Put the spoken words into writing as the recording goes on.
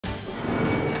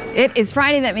It is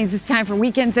Friday. That means it's time for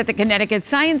Weekends at the Connecticut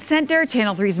Science Center.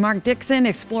 Channel 3's Mark Dixon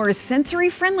explores Sensory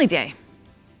Friendly Day.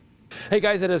 Hey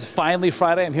guys, it is finally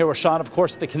Friday. I'm here with Sean, of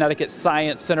course, at the Connecticut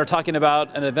Science Center, talking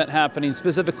about an event happening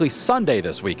specifically Sunday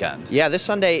this weekend. Yeah, this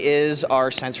Sunday is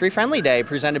our Sensory Friendly Day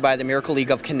presented by the Miracle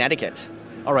League of Connecticut.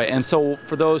 All right, and so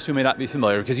for those who may not be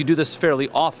familiar, because you do this fairly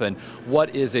often,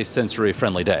 what is a Sensory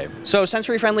Friendly Day? So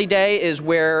Sensory Friendly Day is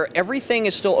where everything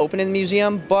is still open in the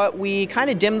museum, but we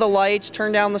kind of dim the lights,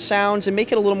 turn down the sounds, and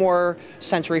make it a little more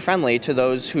sensory friendly to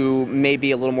those who may be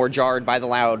a little more jarred by the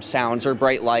loud sounds or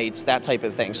bright lights, that type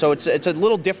of thing. So it's a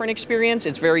little different experience.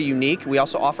 It's very unique. We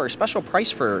also offer a special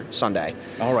price for Sunday.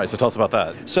 All right, so tell us about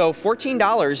that. So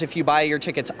 $14 if you buy your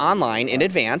tickets online in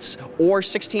advance, or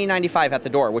 $16.95 at the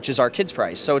door, which is our kids'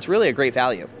 price. So it's really a great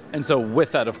value. And so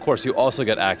with that, of course, you also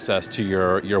get access to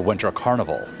your winter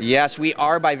carnival. Yes, we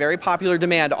are, by very popular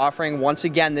demand, offering once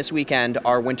again this weekend.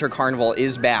 Our winter carnival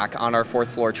is back on our 4th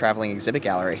floor traveling exhibit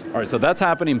gallery. All right, so that's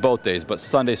happening both days, but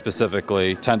Sunday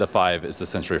specifically, 10 to 5 is the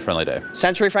Sensory Friendly Day.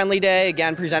 Sensory Friendly Day,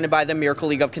 again, presented by the Miracle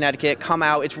League of Connecticut. Come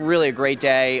out. It's really a great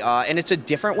day, and it's a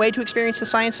different way to experience the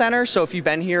Science Center. So if you've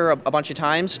been here a bunch of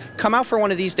times, come out for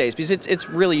one of these days, because it's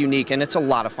really unique and it's a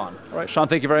lot of fun. All right, Sean,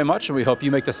 thank you very much, and we hope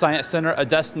you make the Science Center a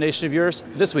destination of yours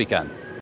this weekend.